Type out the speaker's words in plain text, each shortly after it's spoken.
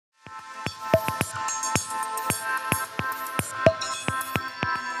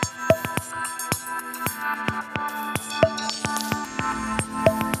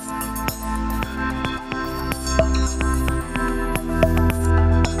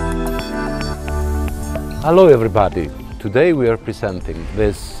Hello everybody! Today we are presenting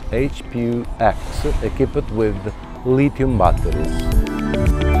this HPU-X equipped with lithium batteries.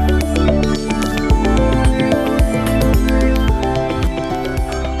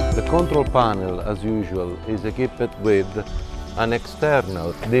 The control panel, as usual, is equipped with an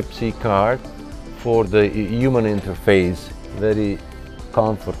external deep sea card for the human interface, very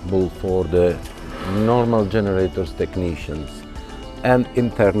comfortable for the normal generators technicians. And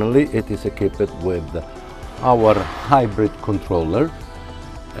internally it is equipped with our hybrid controller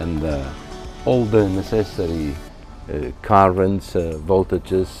and all the necessary currents,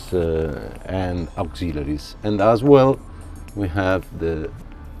 voltages and auxiliaries. And as well we have the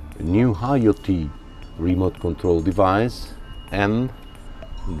new IoT remote control device and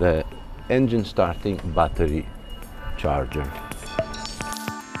the engine starting battery charger.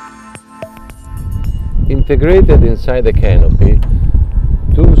 Integrated inside the canopy,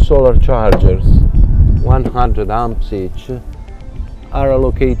 two solar chargers, 100 amps each, are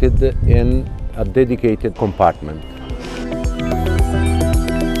located in a dedicated compartment.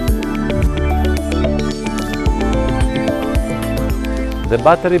 The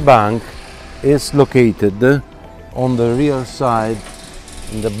battery bank is located on the rear side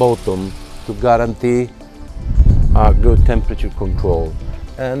in the bottom to guarantee a good temperature control,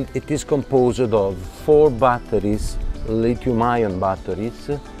 and it is composed of 4 batteries, lithium-ion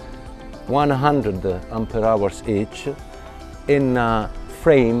batteries, 100 ampere hours each, in a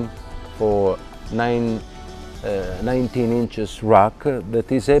frame for 19 inches rack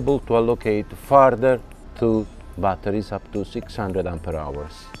that is able to allocate further 2 batteries up to 600 ampere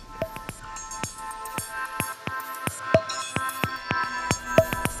hours.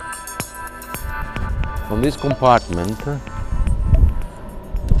 On this compartment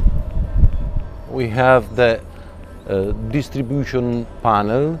we have the distribution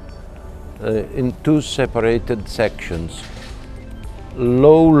panel in 2 separated sections.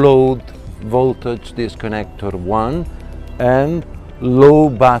 Low load voltage disconnector 1 and low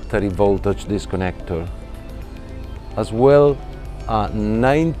battery voltage disconnector. As well, a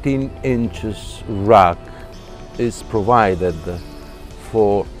 19 inches rack is provided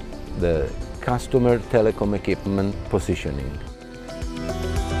for the customer telecom equipment positioning.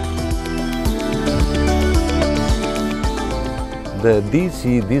 The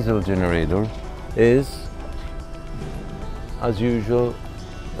DC diesel generator is, as usual,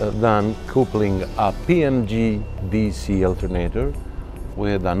 done coupling a PMG DC alternator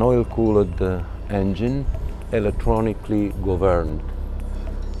with an oil-cooled engine, electronically governed,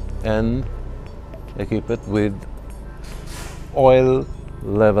 and equipped with oil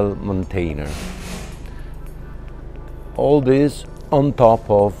level maintainer. All this on top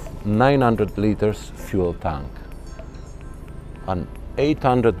of 900 liters fuel tank. An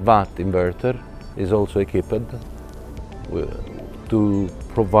 800 watt inverter is also equipped to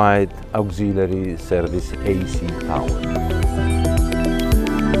provide auxiliary service AC power.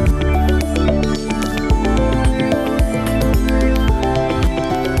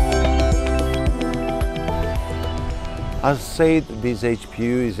 As said, this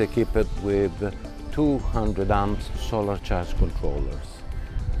HPU is equipped with 200 amps solar charge controllers,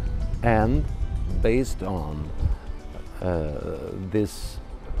 and based on this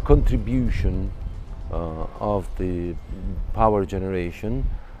contribution of the power generation,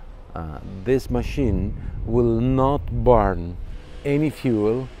 this machine will not burn any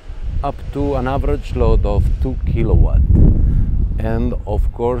fuel up to an average load of 2 kilowatt, and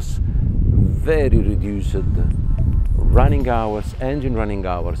of course very reduced running hours, engine running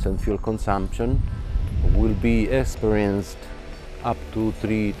hours and fuel consumption will be experienced up to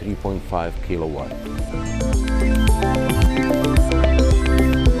 3.5 kilowatt.